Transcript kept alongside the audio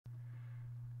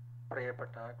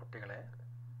പ്രിയപ്പെട്ട കുട്ടികളെ,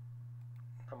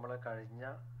 നമ്മൾ കഴിഞ്ഞ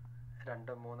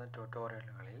 2-3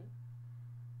 ട്യൂട്ടോറിയലുകളിൽ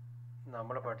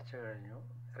നമ്മൾ പഠിച്ചു കഴിഞ്ഞു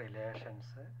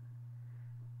റിലേഷൻസ്,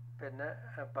 പിന്നെ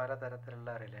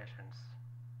പലതരത്തിലുള്ള relations.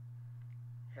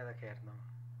 ഏതൊക്കെയായിരുന്നു?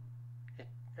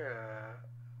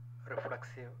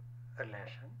 Reflexive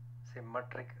relation,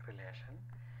 symmetric relation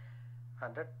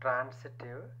and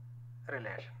transitive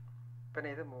relation. പിന്നെ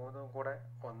ഇത് മൂന്നും കൂടെ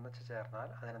ഒന്നിച്ച് ചേർന്നാൽ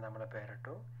അതിന് നമ്മൾ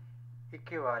പേരിട്ടു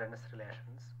ഇക്വിവാലൻസ്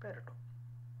റിലേഷൻസ് പേരിട്ടു.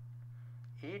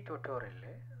 ഈ ട്യൂട്ടോറിയലിൽ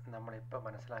നമ്മളിപ്പോൾ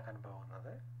മനസ്സിലാക്കാൻ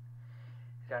പോകുന്നത്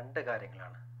 2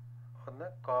 കാര്യങ്ങളാണ്. ഒന്ന്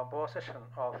കോമ്പോസിഷൻ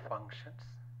ഓഫ് ഫങ്ഷൻസ്,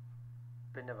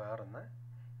 പിന്നെ വേറൊന്ന്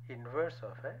ഇൻവേഴ്സ്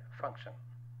ഓഫ് എ ഫങ്ഷൻ.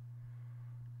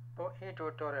 അപ്പോൾ ഈ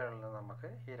ട്യൂട്ടോറിയലിൽ നിന്ന് നമുക്ക്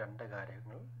ഈ 2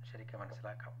 കാര്യങ്ങൾ ശരിക്കും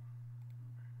മനസ്സിലാക്കാം.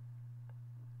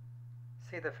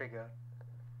 See the figure.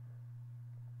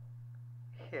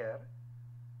 Here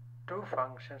 2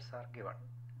 functions are given,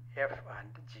 f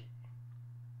and g.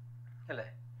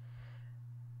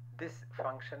 This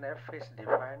function f is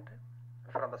defined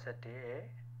from the set a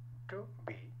to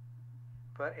b,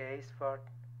 where a is what?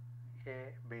 A,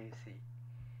 b, c.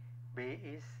 b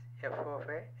is f of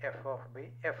a, f of b,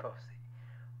 f of c.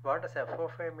 What does f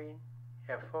of a mean?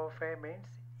 f of a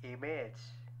means image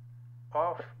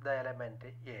of the element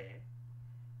a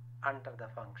under the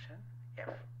function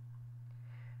f.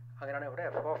 അങ്ങനെയാണ് ഇവിടെ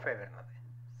F of A വരുന്നത്.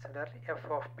 Similarly F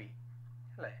of B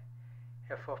അല്ലേ,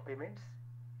 F of B means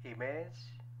image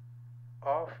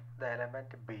of the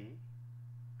element B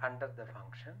under the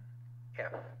function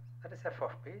F. That is F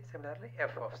of B. Similarly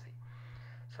F of C.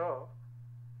 So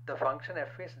the function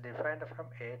F is defined from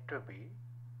A to B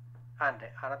and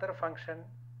another function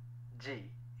G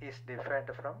is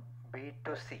defined from B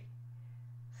to C.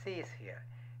 C is here.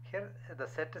 Here the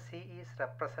set C is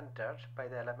represented by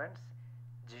the elements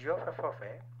g of f of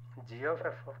a, g of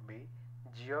f of b,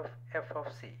 g of f of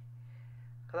c.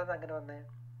 അതാണ് അങ്ങനെ വന്നേ.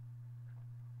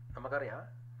 നമുക്കറിയാം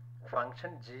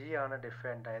function G ആണ്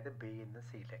defined ആയത് B എന്ന്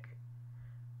സിയിലേക്ക്.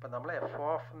 അപ്പം നമ്മൾ എഫ്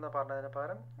ഓഫ് എന്ന് പറഞ്ഞതിന്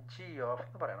പകരം ജി ഓഫ്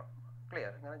എന്ന് പറയണം.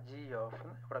 ക്ലിയർ? ഇങ്ങനെ ജി ഓഫ്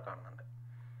എന്ന് ഇവിടെ കാണുന്നുണ്ട്.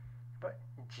 അപ്പം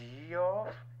ജി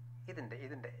ഓഫ്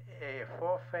ഇതിൻ്റെ എഫ്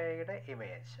ഓഫ് എയുടെ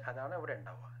ഇമേജ് അതാണ് ഇവിടെ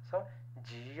ഉണ്ടാവുക. So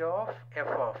g of f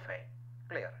of a,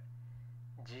 clear?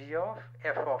 g of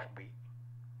f of b,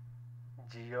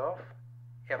 g of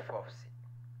f of c.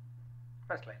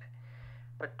 മനസ്സിലായില്ലേ?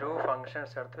 ഇപ്പോൾ 2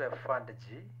 ഫങ്ഷൻസ് എടുത്തു, എഫ് ആൻഡ്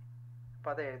ജി.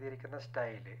 അപ്പോൾ അത് എഴുതിയിരിക്കുന്ന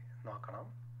സ്റ്റൈല് നോക്കണം.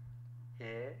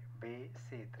 A, B,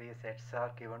 C 3 sets are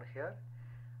given here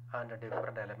and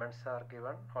different elements are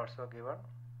given, also given.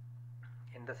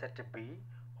 In the set B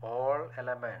all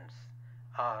elements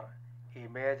are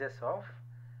images of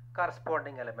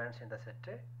corresponding elements in the set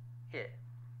A.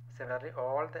 Similarly,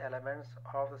 all the elements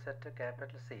of the set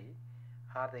capital C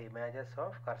are the images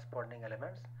of corresponding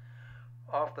elements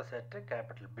of the set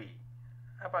capital B.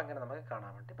 അപ്പോൾ അങ്ങനെ നമുക്ക്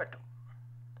കാണാൻ വേണ്ടി പറ്റും.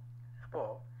 അപ്പോൾ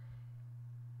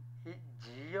ഈ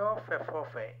G of F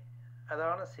of A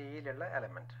അതാണ് സിയിലുള്ള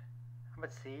element.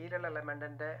 അപ്പോൾ സിയിലുള്ള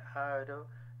എലമെൻറ്റിൻ്റെ ആ ഒരു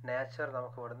നേച്ചർ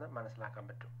നമുക്ക് ഇവിടുന്ന് മനസ്സിലാക്കാൻ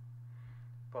പറ്റും.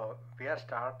 അപ്പോൾ V R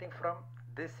starting from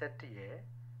this set A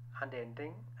and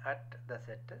ending at the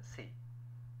set C.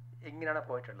 ഇങ്ങനെയാണ്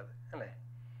പോയിട്ടുള്ളത് അല്ലേ.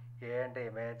 എൻ്റെ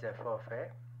image F of A,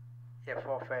 F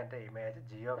of എൻ്റെ image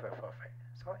G of F of A.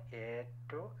 So A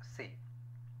to C.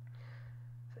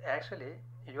 Actually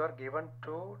you are given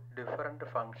 2 different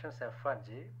functions F and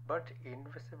G, but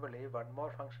ഇൻവിസിബിളി one more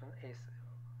function is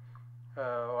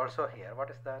also here.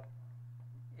 What is that?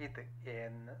 ഇത് A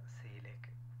എന്ന്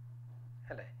സിയിലേക്ക്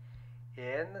അല്ലേ.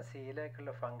 A എന്ന്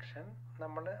സിയിലേക്കുള്ള function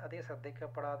നമ്മൾ അധികം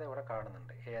ശ്രദ്ധിക്കപ്പെടാതെ ഇവിടെ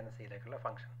കാണുന്നുണ്ട്. A എന്ന് സിയിലേക്കുള്ള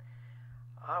ഫങ്ഷൻ.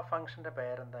 ആ ഫങ്ഷൻ്റെ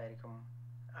പേരെന്തായിരിക്കും?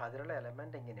 അതിലുള്ള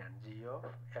എലമെൻറ്റ് ഇങ്ങനെയാണ്, G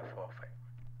of F of A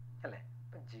അല്ലേ.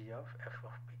 ഇപ്പം G of F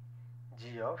of B,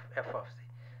 G of F of C.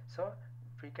 So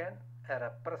we can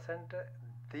represent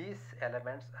these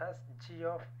elements as G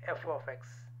of F of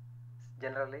X,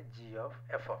 generally G of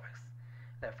F of X.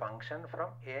 Function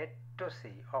from A to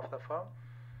C of the form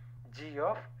G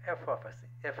of F of X,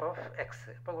 F of X.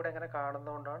 ഇപ്പോൾ ഇവിടെ ഇങ്ങനെ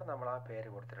കാണുന്നതുകൊണ്ടാണ് നമ്മൾ ആ പേര്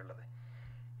കൊടുത്തിട്ടുള്ളത്.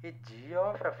 ഈ G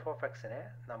of F of എക്സിനെ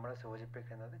നമ്മൾ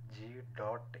സൂചിപ്പിക്കുന്നത് G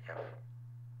dot F,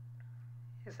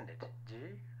 isn't it? G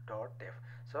dot F.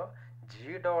 So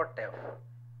G dot F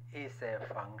is A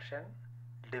function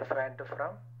defined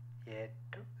from A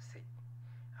to C.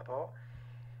 അപ്പോൾ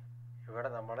ഇവിടെ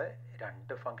നമ്മൾ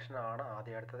 2 ഫങ്ഷനാണ്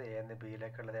ആദ്യം എടുത്തത്. എ എന്ന്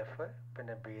ബിയിലേക്കുള്ളത് എഫ്,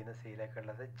 പിന്നെ ബി എന്ന്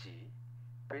സിയിലേക്കുള്ളത് ജി,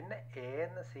 പിന്നെ എ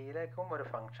എന്ന് സിയിലേക്കും ഒരു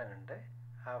ഫങ്ഷൻ ഉണ്ട്.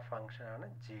 ആ ഫങ്ഷനാണ്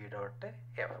ജി ഡോട്ട്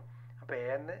എഫ്. അപ്പോൾ എ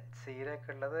എന്ന്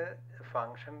സിയിലേക്കുള്ളത്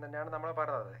ഫങ്ഷൻ തന്നെയാണ് നമ്മൾ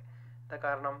പറയുന്നത്. എന്താ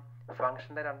കാരണം?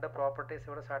 ഫങ്ഷൻ്റെ 2 പ്രോപ്പർട്ടീസ്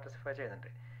ഇവിടെ സാറ്റിസ്ഫൈ ചെയ്യുന്നുണ്ട്.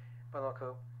 ഇപ്പോൾ നോക്കൂ,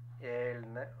 എയിൽ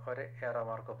നിന്ന് ഒരു എറോ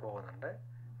മാർക്ക് പോകുന്നുണ്ട്,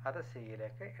 അത്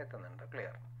സിയിലേക്ക് എത്തുന്നുണ്ട്.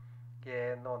 ക്ലിയർ? എ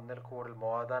എന്ന് ഒന്നിൽ കൂടുതൽ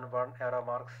മോർ ദാൻ വൺ എറോ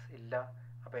മാർക്സ് ഇല്ല.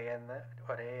 അപ്പോൾ എ എന്ന്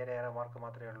ഒരേ ഒരു എറോ മാർക്ക്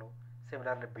മാത്രമേ ഉള്ളൂ.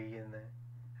 സിമിലർലി ബി എന്ന്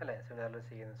അല്ലേ, സിമിലർലി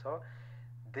സി എന്ന്. So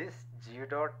this G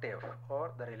dot F or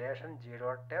the relation G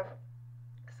dot F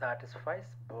satisfies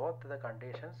both the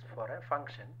conditions for a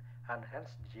function and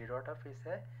hence g dot f is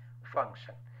a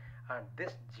function, and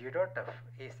this g dot f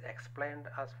is explained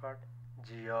as what g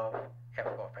of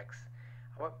f of x.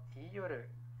 അപ്പോൾ ഈ ഒരു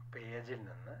പേജിൽ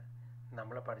നിന്ന്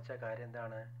നമ്മൾ പഠിച്ച കാര്യം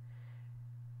എന്താണ്?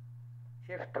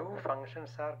 If two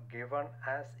functions are given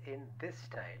as in this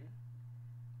style,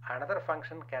 another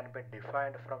function can be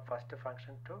defined from first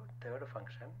function to third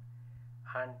function,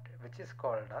 and which is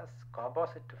called as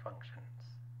composite functions.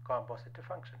 Composite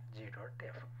function G dot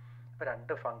F. ഇപ്പോൾ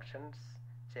രണ്ട് functions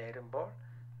ചേരുമ്പോൾ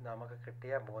നമുക്ക്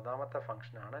കിട്ടിയ മൂന്നാമത്തെ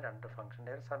ഫംഗ്ഷനാണ് രണ്ട്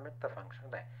ഫംഗ്ഷൻ്റെ ഒരു സംയുക്ത ഫംഗ്ഷൻ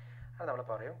അല്ലേ. അത് നമ്മൾ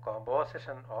പറയും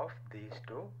composition of these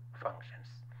two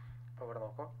functions. അപ്പോൾ ഇവിടെ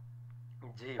നോക്കും,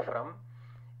 G from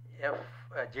F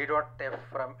G dot F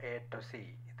from A to C.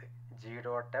 ഇത് G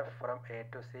dot F from A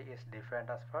to C is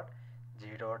defined as what?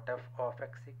 G dot F of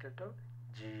X equal to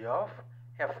G of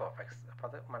F of X. അപ്പോൾ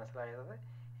അത് മനസ്സിലായത്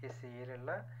ഈ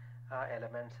സിയിലുള്ള ആ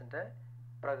എലമെൻസിൻ്റെ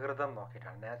പ്രകൃതം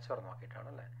നോക്കിയിട്ടാണ്, nature നോക്കിയിട്ടാണ്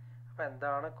അല്ലേ. അപ്പോൾ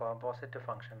എന്താണ് കോമ്പോസിറ്റ്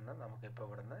ഫംഗ്ഷൻ എന്ന് നമുക്കിപ്പോൾ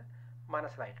ഇവിടുന്ന്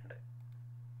മനസ്സിലായിട്ടുണ്ട്.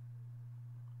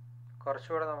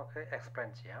 കുറച്ചുകൂടെ നമുക്ക്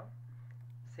എക്സ്പ്ലെയിൻ ചെയ്യാം.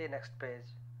 C next page.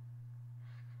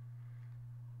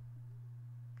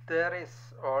 There is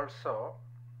also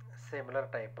similar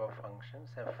type of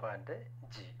functions f and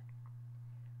g.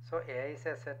 So a is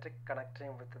a set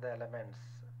connecting with the elements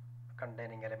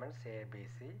containing elements a, b,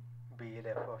 c. ബിയിൽ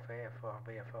F of A, F of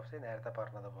B, F of C നേരത്തെ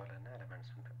പറഞ്ഞതുപോലെ തന്നെ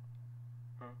elements ഉണ്ട്.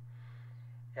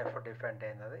 F defined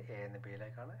ചെയ്യുന്നത് A എന്ന്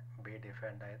ബിയിലേക്കാണ്, be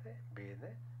defined ആയത് B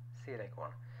എന്ന്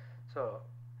സിയിലേക്കുമാണ്. So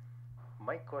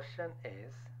my question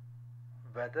is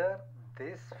whether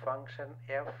this function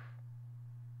F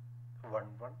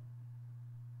 1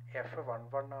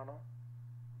 1 ആണോ?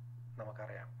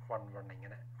 നമുക്കറിയാം 1 1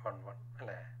 ഇങ്ങനെ 1 1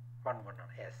 അല്ലേ, 1 1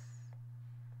 ആണ്. Yes,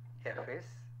 f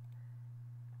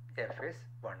is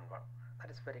 1 1. That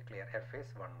is very clear. f is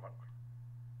 1 1.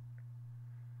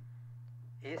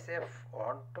 Is f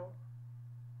onto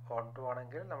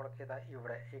ആണെങ്കിൽ നമ്മൾക്ക് ഇതാ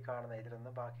ഇവിടെ ഈ കാണുന്ന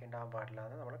ഇതിലൊന്നും ബാക്കി ഉണ്ടാകാൻ പാടില്ല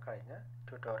എന്ന് നമ്മൾ കഴിഞ്ഞ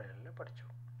ട്യൂട്ടോറിയലിൽ പഠിച്ചു.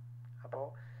 അപ്പോൾ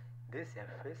this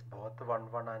f is both 1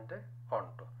 1 and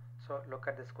onto. So look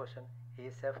at this question.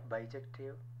 Is f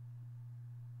bijective?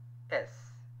 Yes,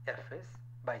 f is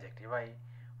bijective. Why?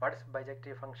 What is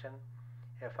bijective function?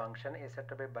 A function is said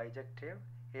to be bijective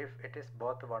if it is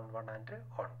both 1 1 and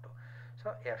onto. So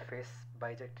f is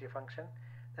bijective function.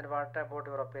 Then what about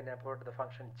your opinion about the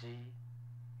function g?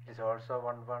 It is also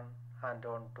 1 1 and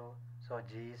onto. So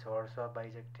g is also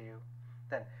bijective.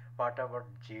 Then what about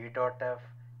g dot f?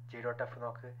 g dot f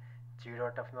നോക്ക്, g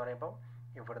dot f എന്ന് പറയുമ്പോൾ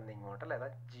ഇവിടെ നിന്ന് ഇങ്ങോട്ട് അല്ലേ,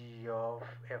 G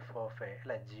of F of A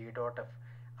അല്ലേ, G dot F.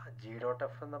 G dot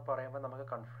F എന്ന് പറയുമ്പോൾ നമുക്ക്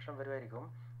കൺഫ്യൂഷൻ വരുമായിരിക്കും.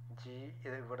 ജി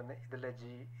ഇത് ഇവിടുന്ന് ഇതിലെ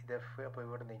ജി ഇത് എഫ്, അപ്പോൾ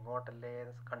ഇവിടുന്ന് ഇങ്ങോട്ടല്ലേ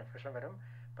കൺഫ്യൂഷൻ വരും.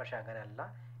 പക്ഷെ അങ്ങനെയല്ല,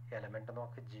 എലമെൻറ്റ്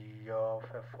നോക്ക്, G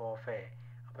of F of A,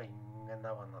 അപ്പോൾ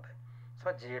ഇങ്ങനെ വന്നത്.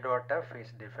 So G dot F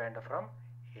is defined from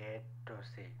A to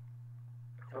C.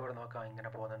 ഇവിടെ നോക്കാം ഇങ്ങനെ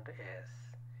പോകുന്നുണ്ട്. എസ്,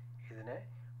 ഇതിന്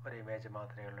ഒരു ഇമേജ്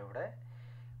മാത്രമേ ഉള്ളൂ, ഇവിടെ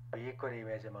ബിക്ക് ഒരു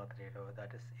ഇമേജ് മാത്രമേ ഉള്ളൂ.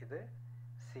 ദാറ്റ് ഇസ് ഇത്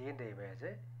സിൻ്റെ ഇമേജ്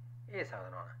ഈ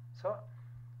സാധനമാണ്. So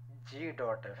G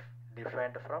dot F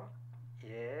defined from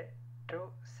A to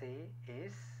C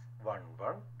is 1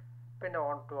 1. പിന്നെ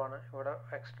ഓൺ ടു ആണ്, ഇവിടെ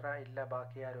എക്സ്ട്രാ ഇല്ല,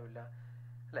 ബാക്കി ആരും ഇല്ല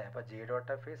അല്ലേ. അപ്പോൾ G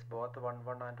dot F is both 1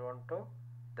 1 and on to.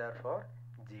 Therefore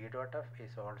G dot F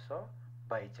is also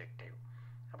bijective.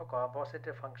 അപ്പോൾ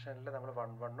കോമ്പോസിറ്റ് ഫംഗ്ഷനിൽ നമ്മൾ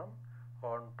 1 1ഉം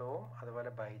ഓൺ ടുവും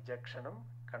അതുപോലെ ബൈജക്ഷനും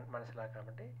മനസ്സിലാക്കാൻ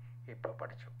വേണ്ടി ഇപ്പോൾ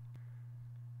പഠിച്ചു.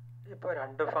 ഇപ്പോൾ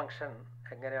രണ്ട് ഫംഗ്ഷൻ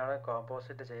എങ്ങനെയാണ്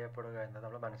കോമ്പോസിറ്റ് ചെയ്യപ്പെടുക എന്ന്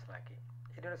നമ്മൾ മനസ്സിലാക്കി.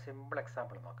 ഇതിനൊരു സിമ്പിൾ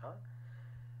എക്സാമ്പിൾ നോക്കാം.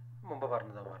 മുമ്പ്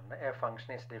പറഞ്ഞതുപോലെ തന്നെ A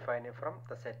function is defined from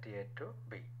the set A to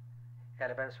B.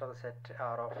 Elements of the set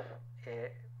R of A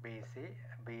B C.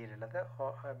 ബിയിലുള്ളത്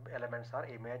elements are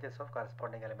images of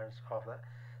corresponding elements of the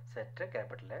set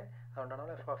capital A. അതുകൊണ്ടാണ്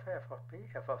നമ്മൾ F of A, F of B,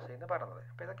 F of C എന്ന് പറയുന്നത്.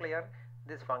 അപ്പോൾ ഇത് clear,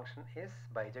 this function is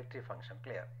bijective function.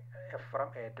 Clear, F from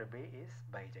A to B is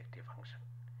bijective function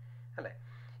അല്ലേ.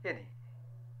 ഇനി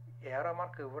ഏറോ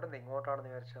mark ഇവിടെ നിന്ന് ഇങ്ങോട്ടാണെന്ന്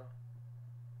വിചാരിച്ചോ,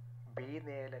 ബി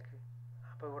നേലേക്ക്.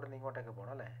 അപ്പോൾ ഇവിടെ നിന്ന് ഇങ്ങോട്ടേക്ക്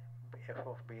പോകണം അല്ലേ, എഫ്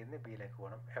ഓഫ് ബിന്ന് ബിയിലേക്ക്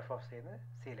പോകണം, എഫ് ഓഫ് സിന്ന്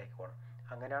സിയിലേക്ക് പോകണം.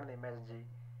 അങ്ങനെയാണെന്ന് ഇമേജിൻ ചെയ്യും.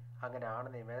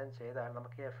 അങ്ങനെയാണെന്ന് ഇമേജിൻ ചെയ്താൽ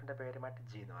നമുക്ക് എഫിൻ്റെ പേര് മാറ്റി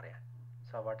ജി എന്ന് പറയാം.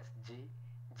 So what is G?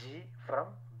 G from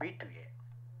B to A.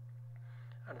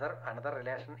 another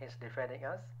relation is defining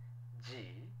as g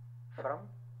from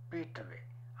b to a.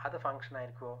 അത് ഫംഗ്ഷൻ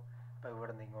ആയിരിക്കുമോ? അപ്പോൾ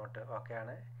ഇവിടെ നിന്ന് ഇങ്ങോട്ട്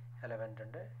ഓക്കെയാണ്, എലമെൻ്റ്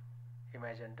ഉണ്ട്,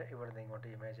 ഇമേജ് ഉണ്ട്, ഇവിടെ നിന്ന് ഇങ്ങോട്ട്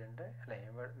ഇമേജ് ഉണ്ട് അല്ലേ,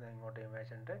 ഇവിടെ നിന്ന് ഇങ്ങോട്ട്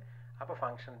ഇമേജ് ഉണ്ട്. അപ്പോൾ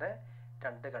ഫംഗ്ഷൻ്റെ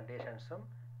രണ്ട് കണ്ടീഷൻസും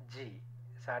ജി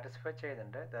സാറ്റിസ്ഫൈ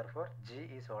ചെയ്യുന്നുണ്ട്. Therefore G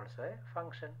is also A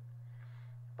function.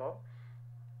 അപ്പോൾ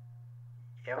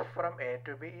F from A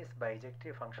to B is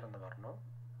bijective function എന്ന് പറഞ്ഞു.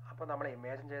 അപ്പോൾ നമ്മൾ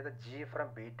ഇമാജിൻ ചെയ്ത G from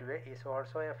B to A is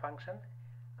also A function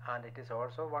and it is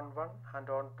also 1 1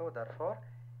 and on to. Therefore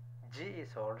G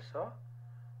is also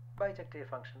bijective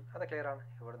function. അത് clear ആണ്.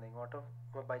 ഇവിടുന്ന് ഇങ്ങോട്ടും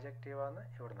bijective ആണ്,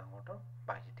 ഇവിടുന്ന് അങ്ങോട്ടും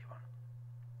ബൈജക്റ്റീവ് ആണ്.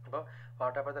 അപ്പോൾ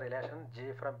what about the relation G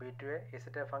from B to A, is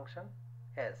it A function?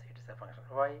 Yes, it is A function.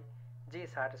 Y? G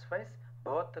satisfies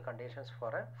both conditions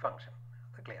for A function.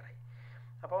 അത് ക്ലിയർ ആയി.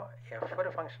 അപ്പോൾ എഫ്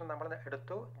ഒരു ഫംഗ്ഷൻ നമ്മൾ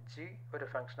എടുത്തു, ജി ഒരു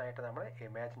ഫംഗ്ഷനായിട്ട് നമ്മൾ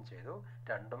ഇമാജിൻ ചെയ്തു.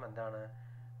 രണ്ടും എന്താണ്?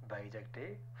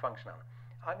 ബൈജക്റ്റീവ് ഫംഗ്ഷനാണ്.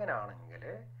 അങ്ങനെയാണെങ്കിൽ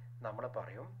നമ്മൾ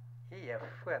പറയും ഈ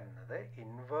എഫ് എന്നത്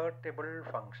ഇൻവേർട്ടിബിൾ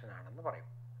ഫംഗ്ഷൻ ആണെന്ന് പറയും.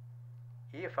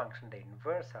 ഈ ഫംഗ്ഷൻ്റെ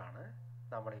ഇൻവേഴ്സാണ്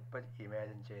നമ്മളിപ്പോൾ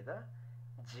ഇമാജിൻ ചെയ്ത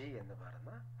ജി എന്ന്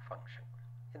പറയുന്ന ഫംഗ്ഷൻ.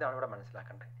 ഇതാണ് ഇവിടെ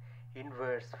മനസ്സിലാക്കേണ്ടത്.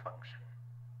 ഇൻവേഴ്സ് ഫംഗ്ഷൻ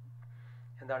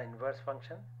എന്താണ്? ഇൻവേഴ്സ്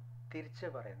ഫംഗ്ഷൻ തിരിച്ച്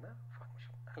പറയുന്ന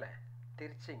ഫംഗ്ഷൻ അല്ലേ?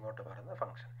 തിരിച്ച് ഇങ്ങോട്ട് പറയുന്ന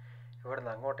ഫംഗ്ഷൻ.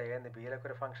 ഇവിടുന്ന് അങ്ങോട്ട് എ എന്ന് ബിയിലേക്ക്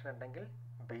ഒരു ഫംഗ്ഷൻ ഉണ്ടെങ്കിൽ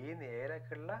ബിന്ന്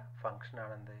എയിലേക്കുള്ള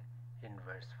ഫംഗ്ഷനാണെന്ത്?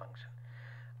 Inverse function.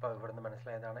 അപ്പോൾ ഇവിടുന്ന്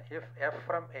മനസ്സിലായതാണ്, if F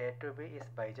from A to B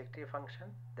is bijective function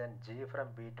then G from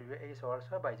B to A is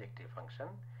also bijective function.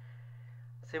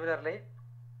 Similarly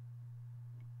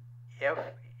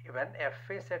when f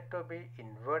is said to be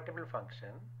invertible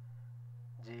function,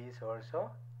 g is also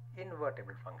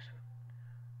invertible function.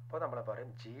 അപ്പോൾ നമ്മൾ പറയും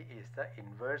g is the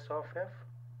inverse of f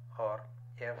or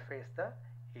f is the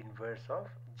inverse of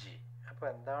g. അപ്പോൾ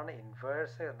എന്താണ്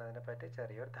inverse എന്നതിനെ പറ്റി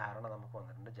ചെറിയൊരു ധാരണ നമുക്ക്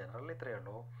വന്നിട്ടുണ്ട്. ജനറലി ഇത്രയേ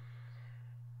ഉള്ളൂ.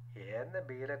 എന്ന്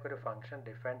ബിയിലേക്ക് ഒരു ഫംഗ്ഷൻ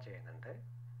ഡിഫൈൻ ചെയ്യുന്നുണ്ട്,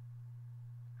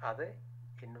 അത്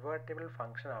ഇൻവേർട്ടിബിൾ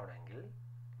ഫംഗ്ഷൻ ആവണമെങ്കിൽ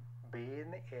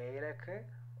ബിന്ന് എയിലേക്ക്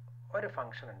ഒരു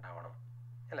ഫംഗ്ഷൻ ഉണ്ടാവണം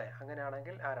അല്ലേ?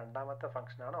 അങ്ങനെയാണെങ്കിൽ ആ രണ്ടാമത്തെ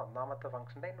ഫംഗ്ഷനാണ് ഒന്നാമത്തെ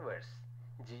ഫംഗ്ഷൻ്റെ ഇൻവേഴ്സ്.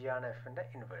 ജി ആണ് എഫിൻ്റെ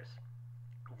inverse.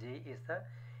 G is the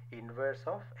inverse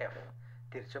of F.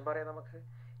 തിരിച്ചും പറയാം നമുക്ക്,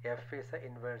 F is the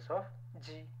inverse of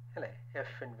G അല്ലേ?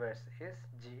 F inverse is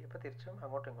G. അപ്പോൾ തിരിച്ചും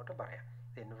അങ്ങോട്ടും ഇങ്ങോട്ടും പറയാം.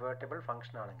 ഇത് ഇൻവേർട്ടിബിൾ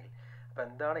ഫംഗ്ഷൻ ആണെങ്കിൽ. അപ്പോൾ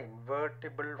എന്താണ്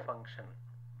ഇൻവേർട്ടിബിൾ ഫംഗ്ഷൻ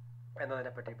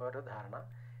എന്നതിനെപ്പറ്റി ഇപ്പോൾ ഒരു ധാരണ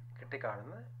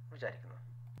കിട്ടിക്കാണെന്ന് വിചാരിക്കുന്നു.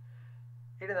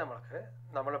 ഇനി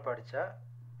നമ്മൾ പഠിച്ച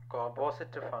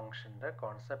കോമ്പോസിറ്റ് ഫംഗ്ഷൻ്റെ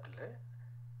കോൺസെപ്റ്റിൽ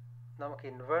നമുക്ക്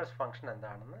ഇൻവേഴ്സ് ഫംഗ്ഷൻ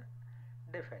എന്താണെന്ന്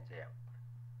ഡിഫൈൻ ചെയ്യാം.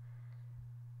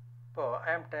 ഇപ്പോൾ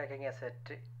I am taking A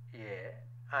set A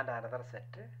and another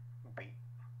set B.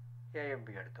 എയും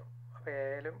ബി എടുത്തു. അപ്പോൾ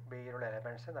എയിലും ബിയിലുള്ള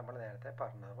എലമെൻറ്റ്സ് നമ്മൾ നേരത്തെ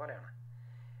പറഞ്ഞതുപോലെയാണ്.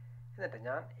 എന്നിട്ട്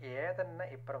ഞാൻ എ തന്നെ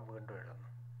ഇപ്പുറം വീണ്ടും എഴുതുന്നു.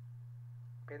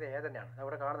 അപ്പോൾ ഇത് എ തന്നെയാണ്.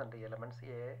 അവിടെ കാണുന്നുണ്ട് എലമെൻറ്റ്സ്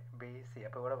എ ബി സി.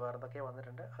 അപ്പോൾ ഇവിടെ വേറെ എന്തൊക്കെയാണ്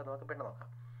വന്നിട്ടുണ്ട്, അത് നമുക്ക് പിന്നെ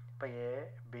നോക്കാം. അപ്പോൾ എ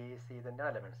ബി സി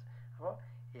തന്നെയാണ് എലമെൻറ്റ്സ്. അപ്പോൾ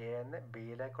എന്ന്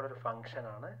ബിയിലേക്കുള്ളൊരു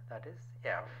ഫംഗ്ഷനാണ്, ദാറ്റ് ഈസ്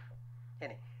എഫ്.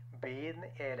 ഇനി ബിന്ന്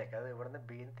എയിലേക്ക്, അത് ഇവിടുന്ന്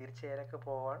ബിന്ന് തിരിച്ച് എയിലേക്ക്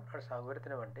പോകാൻ ഒരു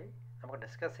സൗകര്യത്തിന് വേണ്ടി നമുക്ക്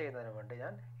ഡിസ്കസ് ചെയ്യുന്നതിന് വേണ്ടി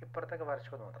ഞാൻ ഇപ്പുറത്തേക്ക്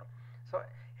വരച്ചു എന്ന് മാത്രം. So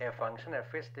A function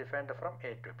F is defined from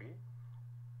A to B.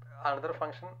 Another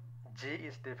function G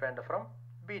is defined from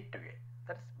B to A,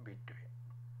 that is B to A.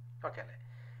 Okay അല്ലേ?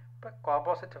 ഇപ്പോൾ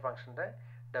കോമ്പോസിറ്റ് ഫംഗ്ഷൻ്റെ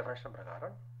ഡെഫിനേഷൻ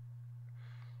പ്രകാരം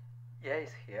A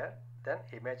is here, then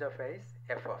image of A is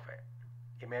F of A.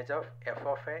 Image of f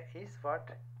of a is what?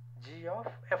 g of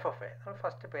f of a. നമ്മൾ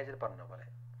first പേജിൽ പറഞ്ഞ പോലെ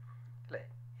അല്ലേ?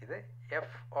 ഇത് f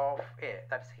of a,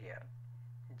 that's here.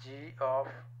 g of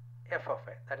f of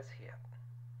a, that is here.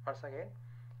 Once again,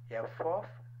 f of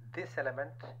this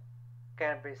element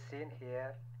can be seen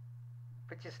here,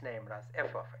 which is named as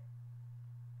f of a.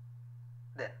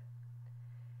 Then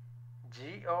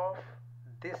g of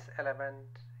this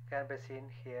element can be seen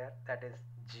here, that is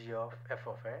g of f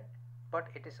of a. But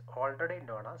it is already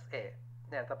known as A.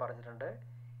 നേരത്തെ പറഞ്ഞിട്ടുണ്ട്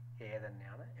A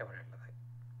തന്നെയാണ് ഇവിടെ ഉള്ളത്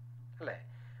അല്ലേ?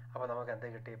 അപ്പോൾ നമുക്ക് എന്ത്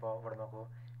കിട്ടി? ഇപ്പോൾ ഇവിടെ നോക്കൂ,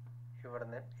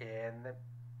 ഇവിടുന്ന് എന്ന്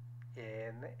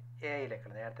എയിലേക്ക്,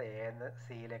 നേരത്തെ എന്ന്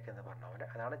സിയിലേക്ക് എന്ന് പറഞ്ഞ പോലെ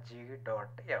അതാണ് ജി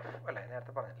ഡോട്ട് എഫ് അല്ലേ?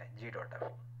 നേരത്തെ പറഞ്ഞില്ലേ ജി ഡോട്ട്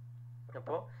എഫ്.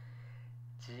 അപ്പോൾ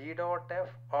G dot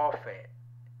F of A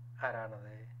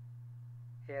ആരാണത്?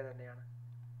 എ തന്നെയാണ്.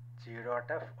 G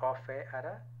dot F of A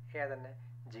ആരാ? എ തന്നെ.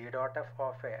 G dot F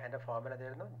of A അതിൻ്റെ ഫോർമുല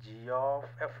എന്തായിരുന്നു? G of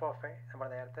F of A. നമ്മൾ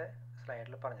നേരത്തെ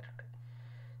സ്ലൈഡിൽ പറഞ്ഞിട്ടുണ്ട്.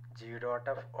 G dot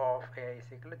F of A is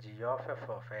equal to G of F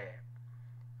of A.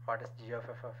 What is G of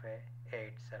F of A? A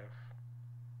it self.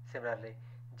 Similarly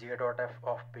G dot F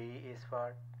of B is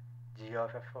what? G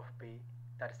of F of B,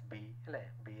 that is B അല്ലേ?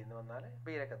 B എന്ന് വന്നാൽ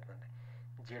ബിയിലേക്ക് എത്തുന്നുണ്ട്.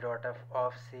 G dot F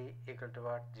of C equal to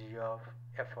what? G of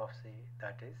F of C,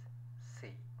 that is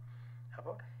C.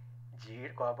 അപ്പോൾ G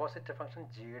composite function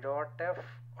G dot F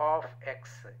of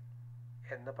X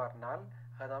എന്ന് പറഞ്ഞാൽ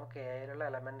അത് നമുക്ക് എയിലുള്ള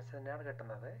elements തന്നെയാണ്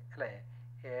കിട്ടുന്നത് അല്ലേ?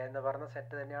 എ എന്ന് പറഞ്ഞ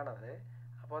സെറ്റ് തന്നെയാണത്.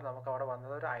 അപ്പോൾ നമുക്ക് അവിടെ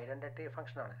വന്നത് ഒരു ഐഡൻറ്റിറ്റി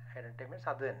ഫംഗ്ഷനാണ്. ഐഡൻറ്റിറ്റി മീൻസ്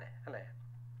അത് തന്നെ അല്ലേ?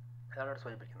 അതാണ് ഇവിടെ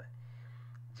സൂചിപ്പിക്കുന്നത്.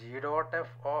 G dot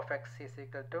F of X is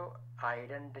equal to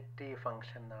identity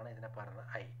function എന്നാണ് ഇതിനെ പറയുന്നത്.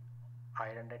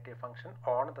 Identity function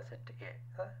on the set A.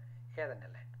 A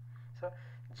തന്നെയല്ലേ? So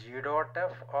G dot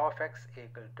F of X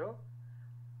equal to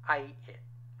I A.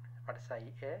 What is I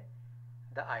A?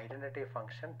 The identity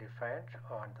function defined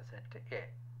on the set A.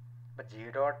 അപ്പോൾ G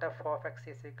dot F of X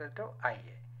is equal to I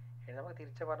A. ഇനി നമുക്ക്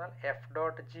തിരിച്ച് പറഞ്ഞാൽ F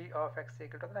dot G of X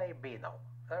equal to I B എന്നാവും.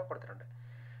 അത് കൊടുത്തിട്ടുണ്ട്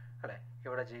അല്ലേ?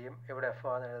 ഇവിടെ ജിയും ഇവിടെ എഫ്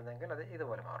ആണെന്ന് എഴുതുന്നെങ്കിൽ അത്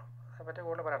ഇതുപോലെ മാറും. അതിനെ പറ്റി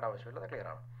കൂടുതൽ പറയേണ്ട ആവശ്യമില്ല, അത്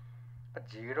ക്ലിയർ ആണ്. അപ്പോൾ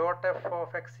G dot F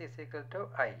of X is equal to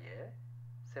I A.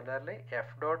 Similarly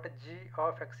F dot G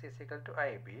of X is equal to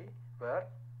I B, where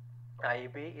I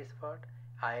B is what?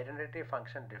 Identity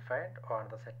function defined on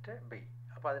the set B.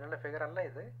 അപ്പോൾ അതിനുള്ള figure അല്ല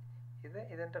ഇത്,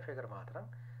 ഇതിൻ്റെ figure മാത്രം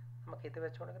നമുക്ക് ഇത്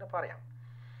വെച്ചുകൊണ്ട് ഇങ്ങനെ പറയാം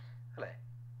അല്ലേ?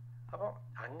 അപ്പോൾ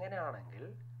അങ്ങനെയാണെങ്കിൽ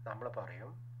നമ്മൾ പറയും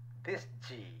this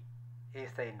G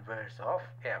is the inverse of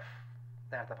F.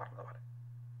 നേരത്തെ പറഞ്ഞതുപോലെ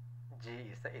G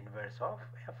is the inverse of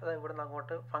F. അത് ഇവിടുന്ന്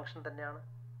അങ്ങോട്ട് ഫംഗ്ഷൻ തന്നെയാണ്,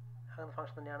 അങ്ങനെ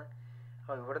ഫംഗ്ഷൻ തന്നെയാണ്.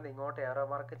 അപ്പോൾ ഇവിടുന്ന് ഇങ്ങോട്ട് ഏറോ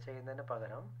മാർക്ക് ചെയ്യുന്നതിന്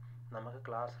പകരം നമുക്ക്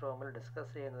ക്ലാസ് റൂമിൽ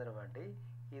ഡിസ്കസ് ചെയ്യുന്നതിന് വേണ്ടി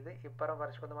ഇത് ഇപ്പുറം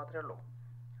വരച്ചുകൊണ്ട് മാത്രമേ ഉള്ളൂ.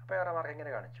 അപ്പോൾ ഏറോ മാർക്ക്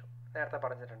എങ്ങനെ കാണിച്ചു? നേരത്തെ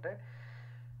പറഞ്ഞിട്ടുണ്ട്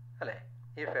അല്ലേ?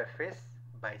 If F is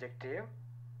bijective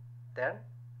then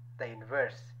the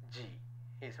inverse G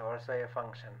is also A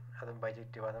function. അതും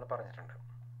ബൈജക്റ്റീവ് ആണെന്ന് പറഞ്ഞിട്ടുണ്ട്.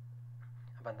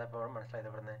 അപ്പോൾ എന്താ ഇപ്പോൾ മനസ്സിലായത്?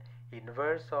 ഇവിടുന്ന്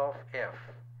ഇൻവേഴ്സ് ഓഫ് എഫ്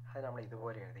അത് നമ്മൾ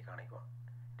ഇതുപോലെ എഴുതി കാണിക്കുക.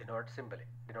 ഡിനോട്ട്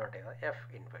ചെയ്ത എഫ്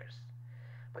ഇൻവേഴ്സ്.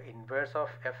 അപ്പോൾ ഇൻവേഴ്സ്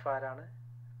ഓഫ് എഫ് ആരാണ്?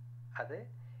 അത്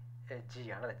ജി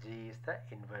ആണ്. G is the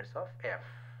inverse of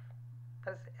F,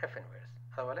 that is F inverse.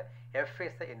 അതുപോലെ F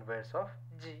is the inverse of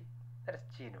G, that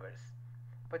is G inverse.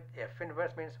 അപ്പോൾ F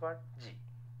inverse means what? G.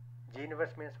 G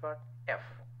inverse means what?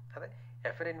 F. അത്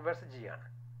എഫിന് inverse G ആണ്,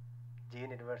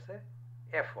 ജിന് inverse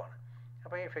F ആണ്.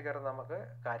 അപ്പോൾ ഈ figure നമുക്ക്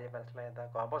കാര്യം മനസ്സിലായി. എന്താ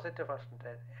കോമ്പോസിറ്റ്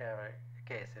ഫംഗ്ഷൻ്റെ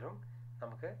കേസിലും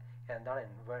നമുക്ക് എന്താണ്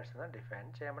ഇൻവേഴ്സ് എന്ന് ഡിഫൈൻ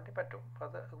ചെയ്യാൻ വേണ്ടി പറ്റും. അപ്പോൾ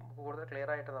അത് കൂടുതൽ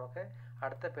ക്ലിയർ ആയിട്ട് നമുക്ക്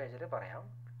അടുത്ത പേജിൽ പറയാം.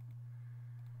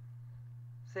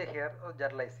 സി ഹിയർ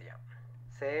ജനറലൈസ് ചെയ്യാം.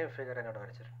 സെയിം ഫിഗർ എന്നോട്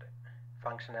വരച്ചിട്ടുണ്ട്.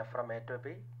 Function F from A to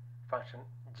B, function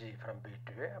g from b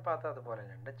to a. അപ്പോൾ അത് അതുപോലെ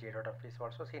തന്നെയുണ്ട്. g dot f is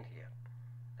also seen here.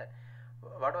 Then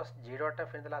what was g dot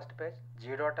f in the last page?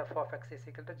 g dot f of x is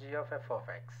equal to g of f of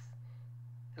x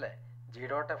അല്ലേ? g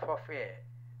dot f of a,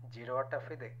 g dot f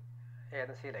ഇത്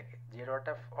ഏത് സിയിലേക്ക്? g dot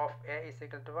f of a is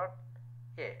equal to what?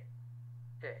 a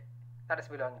that is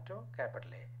belonging to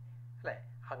capital A അല്ലേ?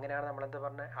 അങ്ങനെയാണ് നമ്മൾ എന്ത്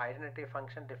പറഞ്ഞത്? Identity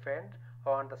function defined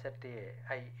on the set A,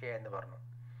 I A എന്ന് പറഞ്ഞു.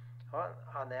 അപ്പോൾ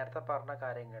ആ നേരത്തെ പറഞ്ഞ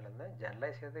കാര്യങ്ങളിൽ നിന്ന്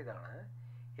ജനറലൈസ് ചെയ്തത് ഇതാണ്.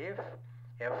 If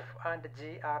f and g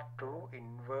are two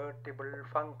invertible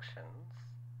functions,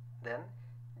 then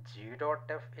g dot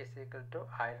f is equal to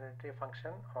identity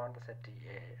function on the set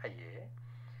IA,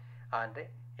 and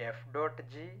f dot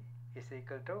g is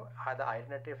equal to the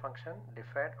identity function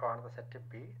defined on the set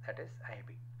B, that is IB.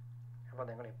 അപ്പോൾ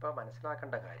നിങ്ങൾ ഇപ്പോൾ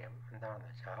മനസ്സിലാക്കേണ്ട കാര്യം എന്താണെന്ന്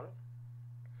വെച്ചാൽ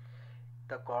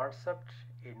the concept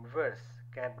inverse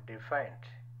can be defined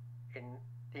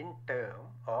in term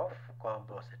of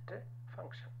composite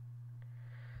function.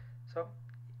 So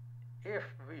if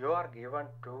you are given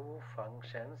two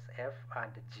functions f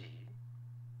and g,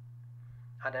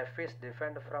 and f is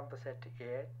defined from the set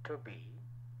A to B,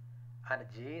 and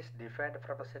g is defined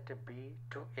from the set B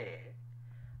to A,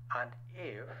 and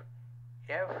if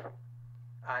f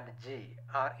and g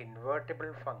are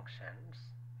invertible functions,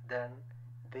 then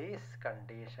these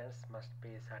conditions must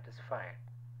be satisfied.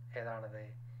 ഏതാണത്?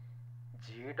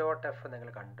 g dot f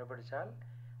നിങ്ങൾ കണ്ടുപിടിച്ചാൽ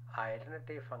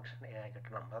identity function A ആയി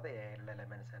കിട്ടണം. അത് എയിലുള്ള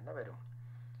elements തന്നെ വരും.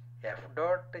 F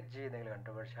dot G നിങ്ങൾ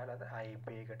കണ്ടുപിടിച്ചാൽ അത് ഐ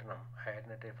ബി കിട്ടണം.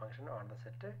 Identity function on the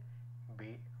set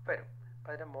B വരും.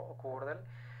 അപ്പം അതിന് കൂടുതൽ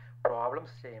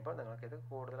പ്രോബ്ലംസ് ചെയ്യുമ്പോൾ നിങ്ങൾക്കിത്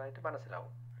കൂടുതലായിട്ട്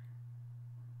മനസ്സിലാവും.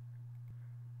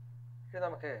 ഇനി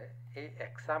നമുക്ക് ഈ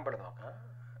എക്സാമ്പിൾ നോക്കാം.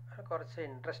 കുറച്ച്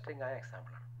ഇൻട്രസ്റ്റിംഗ് ആയ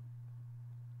എക്സാമ്പിളാണ്.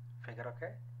 ഫിഗറൊക്കെ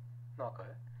നോക്ക്.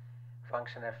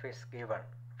 Function F is given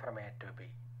from A to B,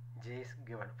 g is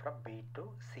given from b to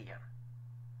c ആണ്.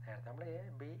 നേരത്തെ നമ്മൾ എ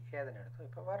ബി എ തന്നെ എടുത്തു.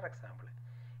 ഇപ്പോൾ വേറൊരു എക്സാമ്പിൾ.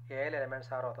 എയിൽ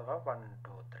എലമെൻറ്റ്സ് ആർ അഥവാ 1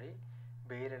 2 3,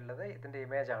 ബിയിലുള്ളത് ഇതിൻ്റെ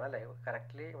ഇമേജ് ആണ് അല്ലേ?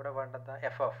 കറക്റ്റ്ലി ഇവിടെ വേണ്ടത്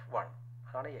എഫ് ഓഫ് 1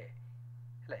 ആണ് എ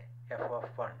അല്ലേ? F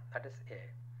of 1 that is A,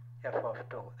 F of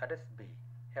 2 that is B,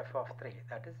 F of 3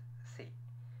 that is C.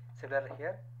 Similar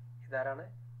here ഇതാരാണ്?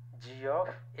 G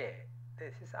of A,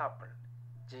 this is apple.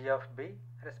 G of B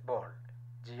that is ball.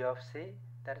 G of C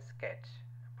that is കാറ്റ്.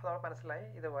 അപ്പോൾ നമ്മൾ മനസ്സിലായി.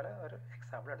 ഇതുപോലെ ഒരു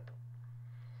example എടുത്തു.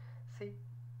 See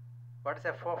what is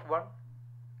F of 1?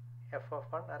 F of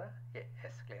 1 ആരാ? A.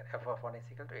 S clear. F of 1 is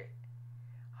equal to A.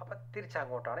 അപ്പോൾ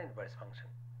തിരിച്ചങ്ങോട്ടാണ് inverse function.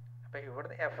 അപ്പോൾ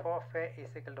ഇവിടുന്ന് F of A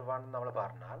is equal to 1 നമ്മൾ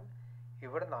പറഞ്ഞാൽ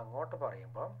ഇവിടുന്ന് അങ്ങോട്ട്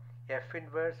പറയുമ്പോൾ F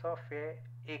inverse of A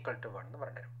equal to 1 എന്ന്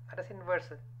പറയേണ്ടി വരും. ദാറ്റ് ഈസ്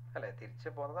ഇൻവേഴ്സ് അല്ലേ, തിരിച്ച്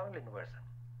പോകുന്നതാണല്ലോ inverse.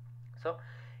 So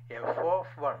F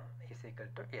of 1 is equal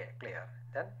to A. Clear?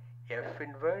 Then F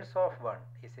inverse of 1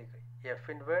 is equal F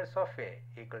inverse of A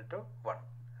equal to 1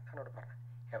 എന്നാണ് ഇവിടെ പറഞ്ഞത്.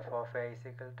 F of A is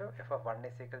equal to F of 1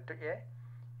 is equal to A,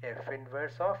 F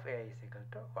inverse of A is equal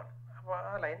to 1. അപ്പോൾ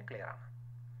ആ line clear ആണ്.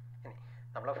 ഇനി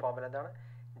നമ്മളെ ഫോമിൽ എന്താണ്?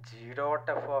 G dot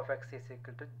F of X is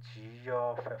equal to G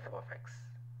of F of X.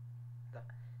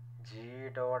 G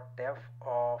dot F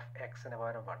of എക്സിന്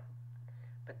പകരം 1.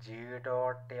 അപ്പം ജി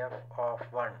ഡോട്ട് എഫ് ഓഫ്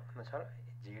 1 എന്ന് വെച്ചാൽ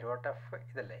ജി ഡോട്ട് എഫ്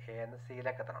ഇതല്ലേ, എ എന്ന്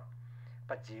സിയിലേക്ക് എത്തണം.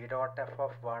 അപ്പം ജി ഡോട്ട് എഫ്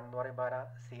ഓഫ് 1 എന്ന് പറയുമ്പോൾ ആരാ?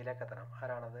 സിയിലേക്ക് എത്തണം.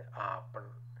 ആരാണത്? Apple.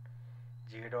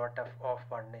 G dot F of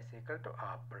 1 is equal to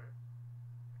apple.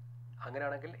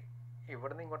 അങ്ങനെയാണെങ്കിൽ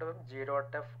ഇവിടുന്ന് ഇങ്ങോട്ട് പോകും G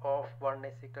dot F of 1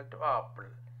 is equal to apple.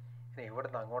 ഇനി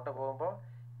ഇവിടുന്ന് അങ്ങോട്ട് പോകുമ്പോൾ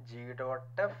G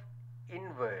dot F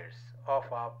inverse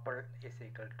of apple is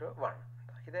equal to 1.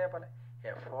 ഇതേപോലെ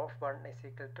F of 1 is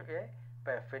equal to A.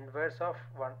 ഇപ്പോൾ F inverse of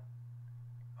 1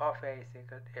 of A is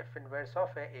equal F inverse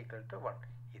of A equal to 1.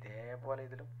 ഇതേപോലെ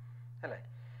ഇതിലും അല്ലേ?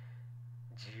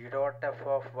 G dot F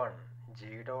of 1,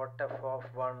 G dot F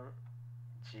of 1,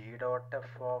 G dot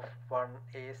F of 1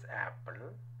 is apple.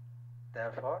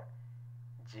 Therefore,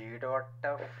 G dot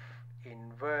F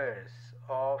inverse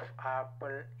of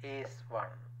apple is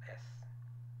 1. Yes.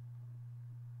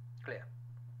 Clear?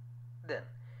 Then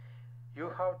you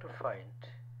have to find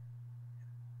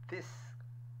this.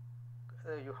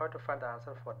 You have to find the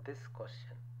answer for this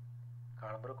question.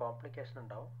 കാണുമ്പോൾ complication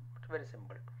ഉണ്ടാവും, but very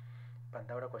simple. ഇപ്പം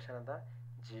എന്താ ഇവിടെ question എന്താ?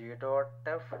 G dot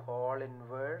F whole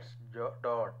inverse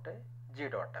dot G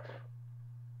dot F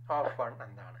of 1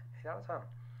 എന്താണ്? ഇതാണ്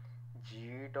സാധനം. G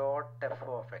dot F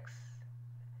of X.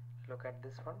 Look at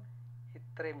this one.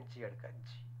 ഇത്രയും ജി എടുക്കുക.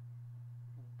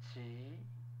 G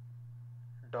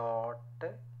dot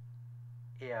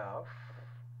F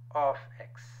of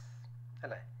X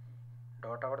അല്ലേ?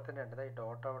 ഡോട്ട് അവിടെ തന്നെ ഉണ്ട്. ഈ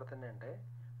ഡോട്ട് അവിടെ തന്നെ ഉണ്ട്.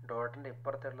 ഡോട്ടിൻ്റെ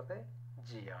ഇപ്പുറത്തുള്ളത്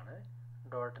ജി ആണ്,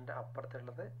 ഡോട്ടിൻ്റെ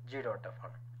അപ്പുറത്തുള്ളത് ജി ഡോട്ട് എഫ്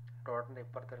ആണ്. ഡോട്ടിൻ്റെ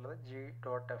ഇപ്പുറത്തുള്ളത് ജി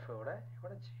ഡോട്ട് എഫ് ഇവിടെ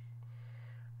ജി.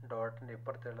 ഡോട്ടിൻ്റെ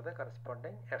ഇപ്പുറത്തുള്ളത്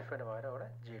കറസ്പോണ്ടിങ് എഫിന് പകരം ഇവിടെ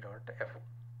ജി ഡോട്ട് എഫ്.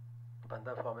 അപ്പം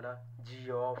എന്താ formula? G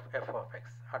of F of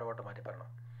X. ആ ഡോട്ട് മാറ്റി പറയണം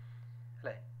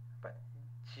അല്ലേ? അപ്പം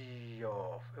ജി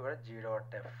ഓഫ് ഇവിടെ G dot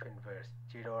F inverse,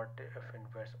 G dot F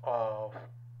inverse of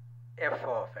F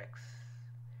of X,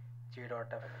 G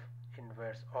dot F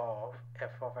inverse of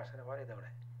F of എക്സിന് പോലെ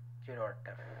ഇതിവിടെ G dot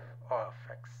F of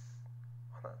X.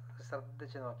 ഒന്ന്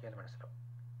ശ്രദ്ധിച്ച് നോക്കിയാൽ മനസ്സിലാവും.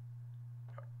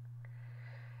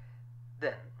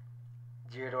 Then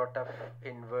G dot F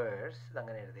inverse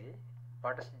ഇതങ്ങനെ എഴുതി.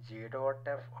 What is G dot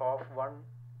F of 1?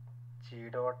 G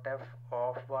dot F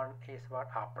of 1 is what?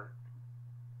 Apple.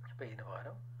 അപ്പോൾ ഇതിന്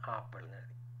പകരം ആപ്പിൾ എന്ന്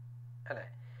എഴുതി അല്ലേ?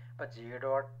 അപ്പോൾ G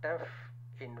dot F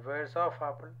inverse of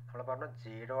apple നമ്മൾ പറഞ്ഞു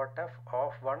G dot F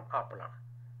of 1 apple ആണ്.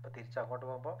 അപ്പോൾ തിരിച്ചങ്ങോട്ട്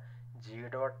പോകുമ്പോൾ G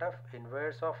dot F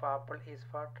inverse of apple is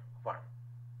what?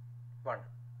 1.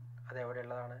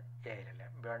 അതെവിടെയുള്ളതാണ്? എയിലല്ലേ?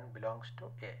 1 belongs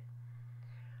to A.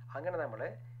 അങ്ങനെ നമ്മൾ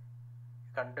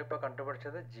ഇപ്പോൾ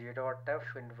കണ്ടുപിടിച്ചത് G dot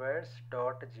F inverse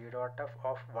dot G dot F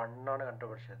of 1 ആണ്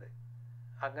കണ്ടുപിടിച്ചത്.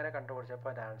 അങ്ങനെ കണ്ടുപിടിച്ചപ്പോൾ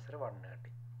അതിൻ്റെ ആൻസർ 1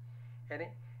 കിട്ടി. ഇനി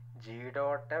G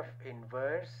dot F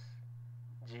inverse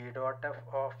G dot F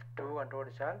of 2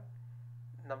 കണ്ടുപിടിച്ചാൽ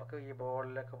നമുക്ക് ഈ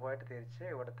ബോളിലൊക്കെ പോയിട്ട് തിരിച്ച്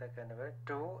ഇവിടത്തേക്ക് തന്നെ വരും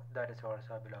 2 that is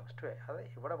also belongs to A. അത്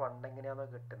ഇവിടെ 1 എങ്ങനെയാണോ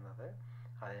കിട്ടുന്നത്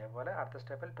അതേപോലെ അടുത്ത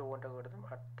സ്റ്റെപ്പിൽ 2 കൊണ്ട് കിട്ടും,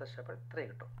 അടുത്ത സ്റ്റെപ്പിൽ 3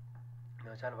 കിട്ടും.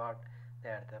 എന്ന് വെച്ചാൽ വാട്ട്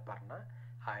നേരത്തെ പറഞ്ഞ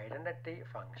identity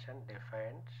function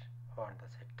defined on the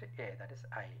set A, that is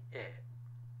I A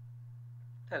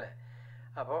അല്ലേ?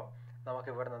 അപ്പോൾ നമുക്ക്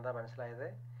ഇവിടെ നിന്ന് എന്താ മനസ്സിലായത്?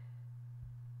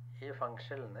 ഈ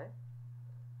ഫംഗ്ഷനിൽ നിന്ന്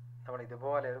നമ്മൾ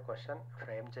ഇതുപോലെ ഒരു ക്വസ്റ്റ്യൻ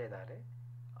ഫ്രെയിം ചെയ്താൽ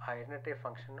identity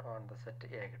function on the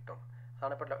set A കിട്ടും.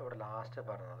 അതാണ് ഇപ്പോൾ ഇവിടെ ലാസ്റ്റ്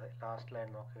പറഞ്ഞത്. ലാസ്റ്റ് ലൈൻ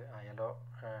നോക്ക്, യെല്ലോ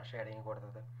ഷെയ്ഡിങ്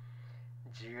കൊടുത്തത്.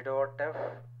 G dot F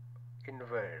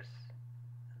inverse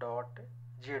dot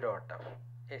G dot F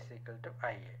is equal to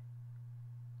I A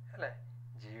അല്ലേ?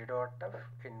 ജി ഡോട്ട് എഫ്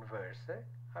ഇൻവേഴ്സ്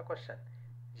ആ question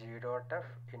G dot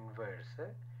F inverse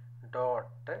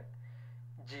dot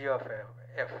G of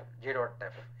F G dot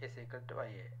F is equal to I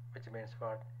A, which means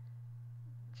what?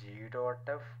 G dot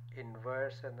F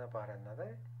inverse എന്ന് പറയുന്നത്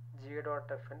G dot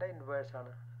എഫിൻ്റെ inverse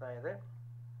ആണ്. അതായത്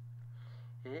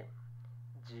ഈ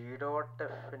G dot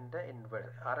എഫിൻ്റെ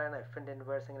inverse ആരാണ്? എഫിൻ്റെ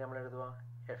ഇൻവേഴ്സ് എങ്ങനെ നമ്മൾ എഴുതുക?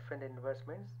 എഫിൻ്റെ inverse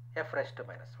means F raise to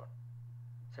 -1.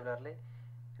 Similarly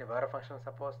in a function,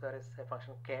 suppose there is a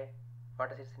function k,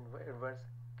 what is its inverse?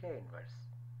 K inverse.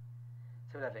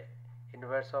 Similarly,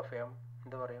 inverse of m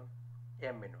എന്ത് പറയും?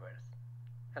 m inverse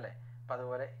അല്ലേ? അപ്പോൾ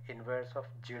അതുപോലെ inverse of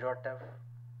g dot f,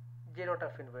 g dot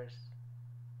f inverse,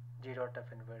 g dot f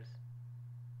inverse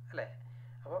അല്ലേ?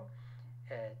 അപ്പം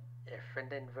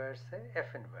എഫിൻ്റെ inverse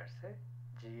F inverse,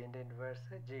 ജിൻ്റെ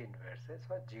inverse G inverse.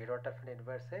 So G dot എഫിൻ്റെ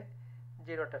inverse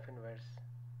G dot F inverse.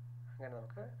 അങ്ങനെ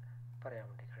നമുക്ക് പറയാൻ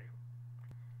വേണ്ടി കഴിയും.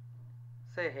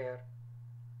 സേ ഹിയർ,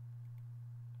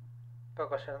 ഇപ്പോൾ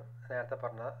ക്വസ്റ്റ്യൻ നേരത്തെ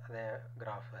പറഞ്ഞ അതേ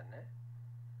ഗ്രാഫ് തന്നെ.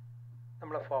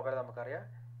 നമ്മളെ ഫോർമുല നമുക്കറിയാം.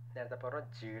 നേരത്തെ പറഞ്ഞു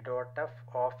G dot F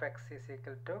of X is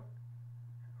equal to,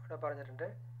 ഇവിടെ പറഞ്ഞിട്ടുണ്ട്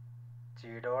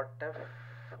G dot F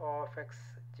of X,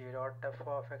 G dot F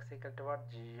of X equal to what,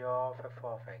 G of F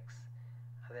of X.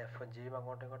 അത് എഫും ജിയും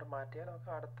അങ്ങോട്ടും ഇങ്ങോട്ടും മാറ്റിയാൽ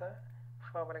നമുക്ക് അടുത്ത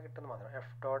ഫോർമുല കിട്ടുന്ന മാത്രം.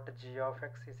 F dot G of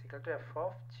X is equal to F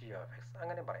of G of X,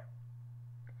 അങ്ങനെ പറയാം.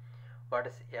 What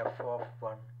is F of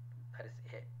 1? That is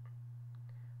A.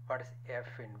 What is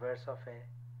F inverse of A?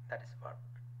 That is 1.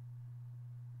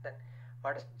 Then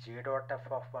what is g dot f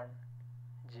of 1?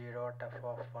 G dot f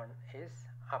of 1 is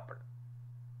apple.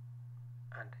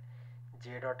 And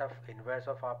g dot f inverse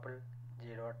of apple,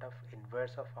 g dot f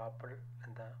inverse of apple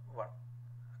and the 1.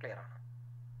 Clear ആണ്.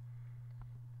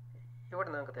 ഇവിടെ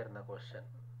നിങ്ങൾക്ക് തരുന്ന question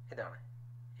ഇതാണ്,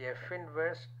 F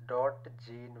inverse dot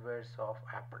G inverse of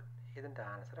apple. ഇതിൻ്റെ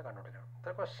answer കണ്ടുപിടിക്കണം.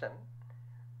 ഇത്ര question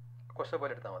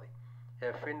പോലെ എടുത്താൽ മതി.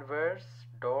 F inverse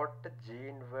dot G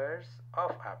inverse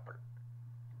of apple.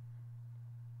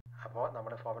 അപ്പോൾ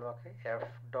നമ്മുടെ ഫോർമുല നോക്കി,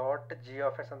 F dot G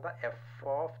of X എന്താ, F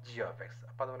of G of X.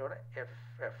 അപ്പോൾ അതുപോലെ ഇവിടെ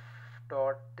എഫ്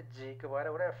ഡോട്ട് ജിക്ക് പകരം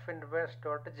ഇവിടെ F inverse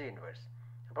dot G inverse.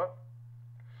 അപ്പോൾ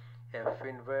F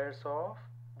inverse of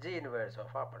G inverse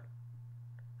of apple,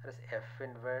 that is f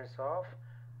inverse of,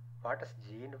 what is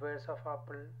g inverse of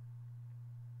apple?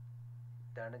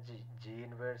 Then g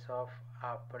inverse of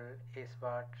apple is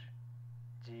what?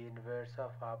 G inverse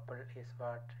of apple is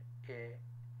what? A.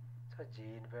 So g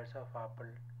inverse of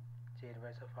apple, g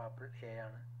inverse of apple A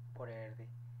ആണ്. ഇപ്പോൾ എഴുതി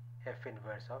f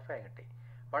inverse of A കിട്ടി.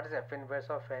 What is f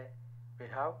inverse of A? We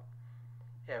have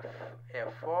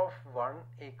f of 1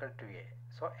 equal to A.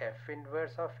 So f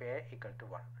inverse of A equal to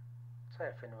 1. So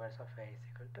f inverse of A is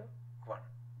equal to 1.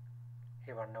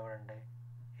 ഈ 1 ഇവിടെ ഉണ്ട്,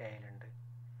 എയിലുണ്ട്.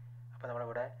 അപ്പോൾ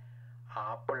നമ്മളിവിടെ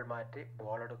apple മാറ്റി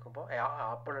ball എടുക്കുമ്പോൾ,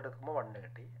 apple എടുക്കുമ്പോൾ 1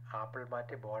 കിട്ടി. Apple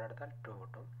മാറ്റി ബോൾ എടുത്താൽ 2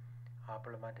 കിട്ടും.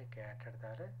 ആപ്പിൾ മാറ്റി ക്യാറ്റ്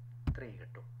എടുത്താൽ 3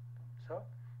 കിട്ടും. സോ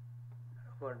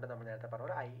വീണ്ടും നമ്മൾ നേരത്തെ പറഞ്ഞ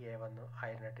പോലെ ഐ എ വന്നു.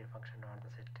 ഐഡൻറ്റിറ്റി ഫംഗ്ഷൻ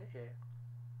ആണ് സെറ്റ് എ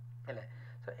അല്ലേ.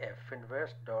 So F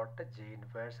inverse dot G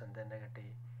inverse എന്ത് തന്നെ കിട്ടി,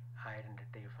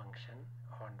 identity function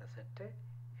on the set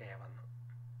A വന്നു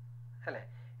അല്ലേ.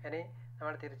 ഇനി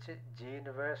നമ്മൾ തിരിച്ച് G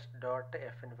inverse dot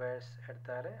F inverse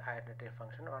എടുത്താൽ identity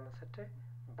function on the set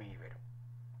B വരും.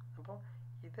 അപ്പോൾ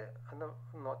ഇത് ഒന്ന്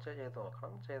ചെയ്ത്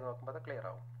നോക്കണം. ചെയ്ത് നോക്കുമ്പോൾ അത് ക്ലിയർ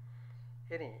ആവും.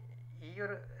 ഇനി ഈ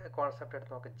ഒരു കോൺസെപ്റ്റ്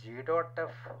എടുത്ത് നോക്ക്, G dot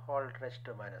F whole raise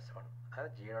to -1,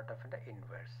 അതായത് ജി ഡോട്ട് എഫിൻ്റെ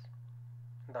ഇൻവേഴ്സ്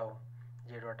എന്താവും,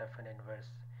 ജി ഡോട്ട് എഫിൻ്റെ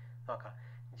ഇൻവേഴ്സ് നോക്കാം.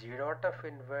 G dot F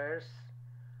inverse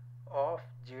of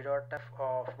G dot F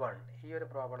of 1, ഈ ഒരു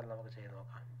പ്രോബ്ലം നമുക്ക് ചെയ്ത്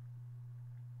നോക്കാം.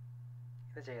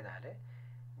 ഇത് ചെയ്താൽ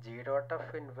ജി ഡോട്ട്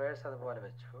എഫ് ഇൻവേഴ്സ് അതുപോലെ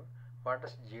വെച്ചു. What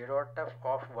is G dot F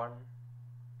of 1?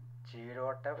 G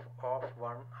dot F of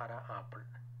 1 ആരാ, ആപ്പിൾ.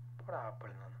 ഇപ്പോൾ ആപ്പിൾ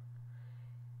നിന്നു.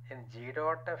 ഇനി G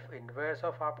dot F inverse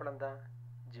of apple എന്താ,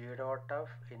 G dot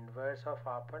F inverse of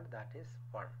apple that is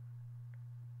 1.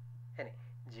 ഇനി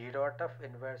G dot F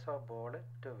inverse of ball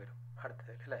 2 വരും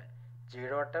അടുത്തതിൽ അല്ലേ. G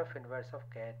dot F inverse of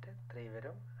കാറ്റ് 3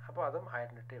 വരും. അപ്പോൾ അതും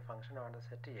ഐഡൻറ്റിറ്റി ഫംഗ്ഷൻ ആണ്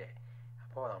സെറ്റ് എ.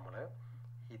 അപ്പോൾ നമ്മൾ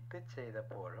ഇത്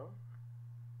ചെയ്തപ്പോഴും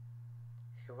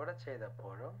ഇവിടെ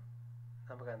ചെയ്തപ്പോഴും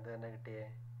നമുക്ക് എന്ത് തന്നെ കിട്ടിയേ,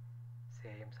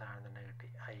 സെയിം സാധനം തന്നെ കിട്ടി,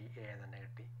 ഐ എ തന്നെ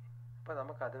കിട്ടി. അപ്പോൾ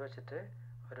നമുക്കത് വെച്ചിട്ട്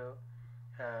ഒരു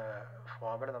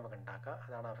ഫോർമുല നമുക്ക് ഉണ്ടാക്കാം.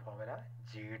 അതാണ് ആ formula,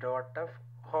 G dot F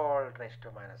whole raise to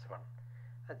 -1.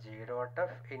 G dot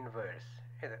F inverse,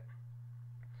 ഇത്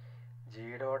G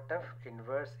dot F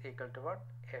inverse equal to what,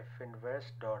 F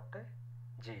inverse dot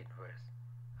G inverse.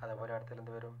 അതുപോലെ അടുത്തതിൽ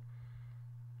എന്ത് വരും,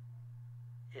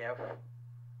 F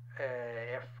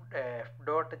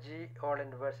dot G whole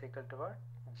inverse equal to what,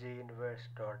 G inverse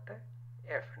dot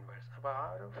F inverse. അപ്പോൾ ആ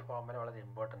ഒരു formula വളരെ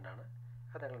important ആണ്.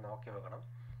 അത് നിങ്ങൾ നോക്കി വെക്കണം.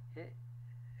 ഈ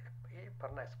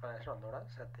പറഞ്ഞ എക്സ്പ്ലനേഷൻ ഒന്നുകൂടെ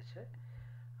ശ്രദ്ധിച്ച്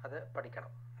അത്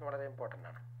പഠിക്കണം, വളരെ ഇമ്പോർട്ടൻ്റ്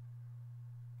ആണ്.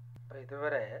 അപ്പോൾ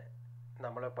ഇതുവരെ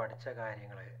നമ്മൾ പഠിച്ച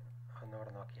കാര്യങ്ങൾ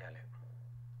ഒന്നുകൂടെ നോക്കിയാൽ,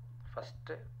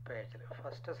 ഫസ്റ്റ് പേജിൽ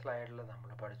ഫസ്റ്റ് സ്ലൈഡിൽ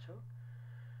നമ്മൾ പഠിച്ചു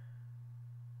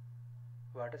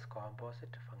what is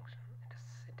composite function.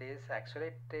 It is actually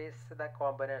the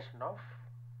combination of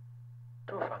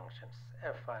two functions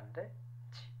f and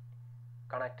g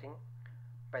connecting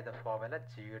by the formula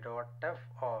g dot f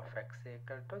of x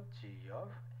equal to g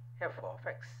of f of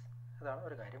x. അതാണ്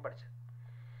ഒരു കാര്യം പഠിച്ചത്.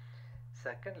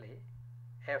 Secondly,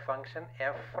 a function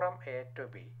f from a to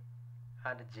b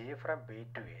and g from b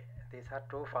to a. These are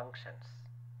two functions.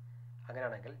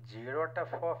 അങ്ങനെയാണെങ്കിൽ g dot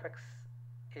f of x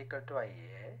equal to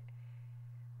ia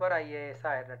where IA is the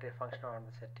identity function on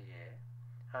the set A.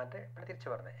 And തിരിച്ചു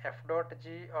പറഞ്ഞു F dot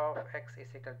G of X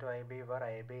is equal to I B were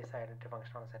I B is identity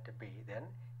function on set B then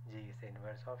G is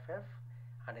inverse of F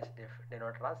and is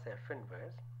denoted as F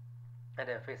inverse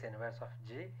and F is inverse of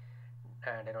G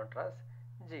denoted as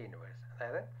G inverse.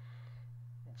 അതായത്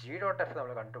G dot F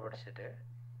നമ്മൾ കണ്ടുപിടിച്ചിട്ട്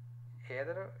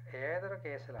ഏതൊരു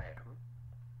കേസിലായാലും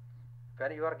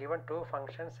when you are given two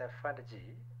functions f and g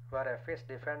where f is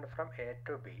defined from a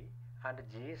to b and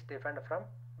g is defined from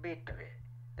b to a,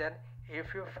 then if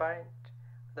you find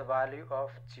the value of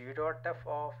g dot f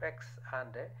of x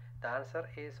and the answer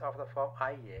is of the form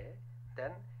IA,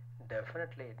 then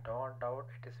definitely no doubt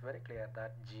it is very clear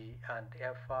that g and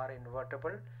f are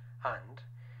invertible and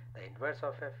the inverse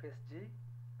of f is g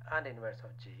and inverse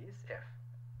of g is f.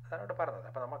 അതാണ് ഇവിടെ പറഞ്ഞത്.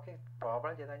 അപ്പോൾ നമുക്ക്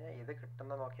problem ചെയ്ത് കഴിഞ്ഞാൽ ഇത്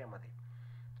കിട്ടുന്ന നോക്കിയാൽ മതി,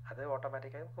 അത്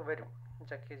ഓട്ടോമാറ്റിക്കായി നമുക്ക് വരും,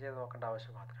 ചെക്ക് ചെയ്ത് നോക്കേണ്ട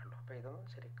ആവശ്യം മാത്രമേ ഉള്ളൂ. അപ്പോൾ ഇതൊന്ന്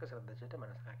ശരിക്കും ശ്രദ്ധിച്ചിട്ട്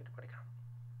മനസ്സിലാക്കിയിട്ട് പഠിക്കണം.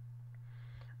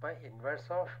 അപ്പോൾ ഇൻവേഴ്സ്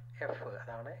ഓഫ് എഫ്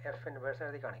അതാണ് എഫ് ഇൻവേഴ്സ്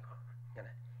എഴുതി കാണിക്കുക,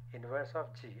 ഇങ്ങനെ ഇൻവേഴ്സ്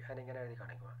ഓഫ് ജി അതിനിങ്ങനെ എഴുതി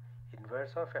കാണിക്കുക.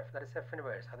 Inverse of F that is F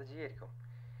inverse, അത് ജി ആയിരിക്കും,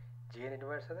 ജി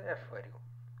ഇൻവേഴ്സ് അത് എഫ് ആയിരിക്കും.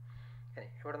 ഇനി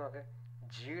ഇവിടെ നോക്ക്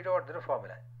ജി ഡോട്ട് ഒരു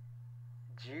formula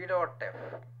G dot F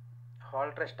whole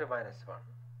rest to -1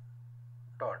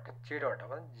 dot G dot.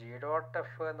 അപ്പം ജി ഡോട്ട്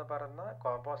എഫ് എന്ന് പറയുന്ന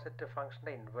കോമ്പോസിറ്റ്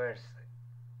ഫംഗ്ഷൻ്റെ ഇൻവേഴ്സ്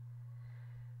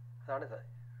അതാണ്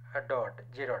ഡോട്ട്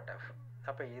ജി ഡോട്ട് എഫ്.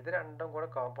 അപ്പോൾ ഇത് രണ്ടും കൂടെ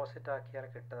കോമ്പോസിറ്റ് ആക്കിയാൽ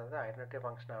കിട്ടുന്നത് ഐഡന്റിറ്റി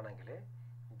ഫംഗ്ഷൻ ആണെങ്കിൽ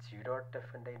ജി ഡോട്ട്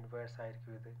എഫിൻ്റെ ഇൻവേഴ്സ്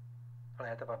ആയിരിക്കും ഇത്.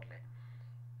 നേരത്തെ പറഞ്ഞില്ലേ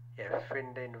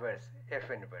എഫിൻ്റെ ഇൻവേഴ്സ്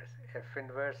എഫ്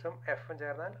ഇൻവേഴ്സും എഫും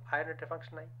ചേർന്നാൽ ഐഡന്റിറ്റി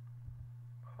ഫംഗ്ഷനായി.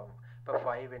 ഇപ്പോൾ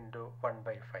 5 ×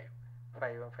 1/5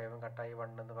 5ഉം കട്ടായി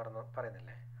 1 എന്ന്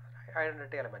പറയുന്നില്ലേ,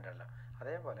 ഐഡന്റിറ്റി എലമെൻ്റ് അല്ല.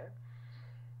 അതേപോലെ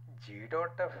ജി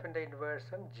ഡോട്ട് എഫിൻ്റെ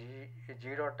ഇൻവേഴ്സും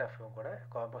ജി ഡോട്ട് എഫും കൂടെ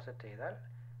കോമ്പോസിറ്റ് ചെയ്താൽ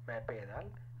മാപ്പ് ചെയ്താൽ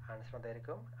ആൻസർ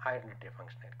എന്തായിരിക്കും, ഐഡന്റിറ്റി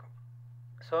ഫംഗ്ഷൻ ആയിരിക്കും.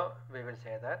 So we will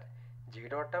say that G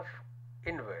dot F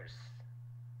inverse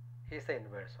is the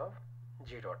inverse of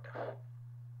G dot F.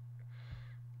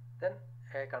 Then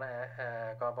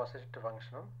composite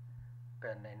ഫംഗ്ഷനും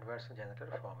പിന്നെ ഇൻവേഴ്സും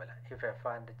ചെയ്തിട്ടൊരു formula if F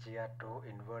and G R to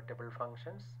invertible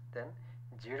functions then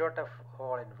G dot F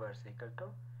whole inverse equal to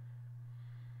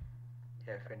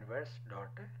F inverse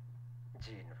dot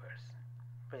G inverse.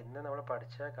 അപ്പോൾ ഇന്ന് നമ്മൾ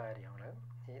പഠിച്ച കാര്യങ്ങൾ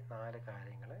ഈ 4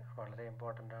 കാര്യങ്ങൾ വളരെ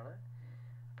ഇമ്പോർട്ടൻ്റ് ആണ്.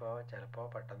 അപ്പോൾ ചിലപ്പോൾ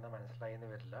പെട്ടെന്ന് മനസ്സിലായി എന്ന്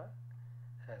വരില്ല,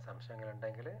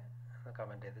 സംശയങ്ങളുണ്ടെങ്കിൽ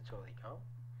കമൻറ്റ് ചെയ്ത് ചോദിക്കാം.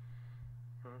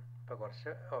 ഇപ്പോൾ കുറച്ച്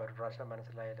ഒരു പ്രാവശ്യം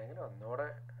മനസ്സിലായില്ലെങ്കിൽ ഒന്നുകൂടെ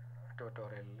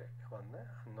ട്യൂട്ടോറിയലിൽ വന്ന്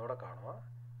ഒന്നുകൂടെ കാണുക.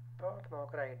 അപ്പോൾ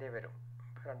നമുക്കൊരു ഐഡിയ വരും.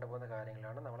 ഇപ്പോൾ 2-3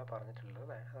 കാര്യങ്ങളാണ് നമ്മൾ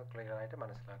പറഞ്ഞിട്ടുള്ളത്, അത് ക്ലിയറായിട്ട്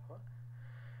മനസ്സിലാക്കുക.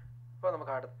 അപ്പോൾ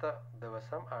നമുക്ക് അടുത്ത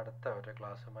ദിവസം അടുത്ത ഒരു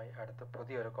ക്ലാസ്സുമായി അടുത്ത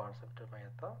പുതിയൊരു കോൺസെപ്റ്റുമായി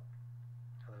എത്താം.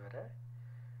 അതുവരെ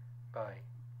ബൈ.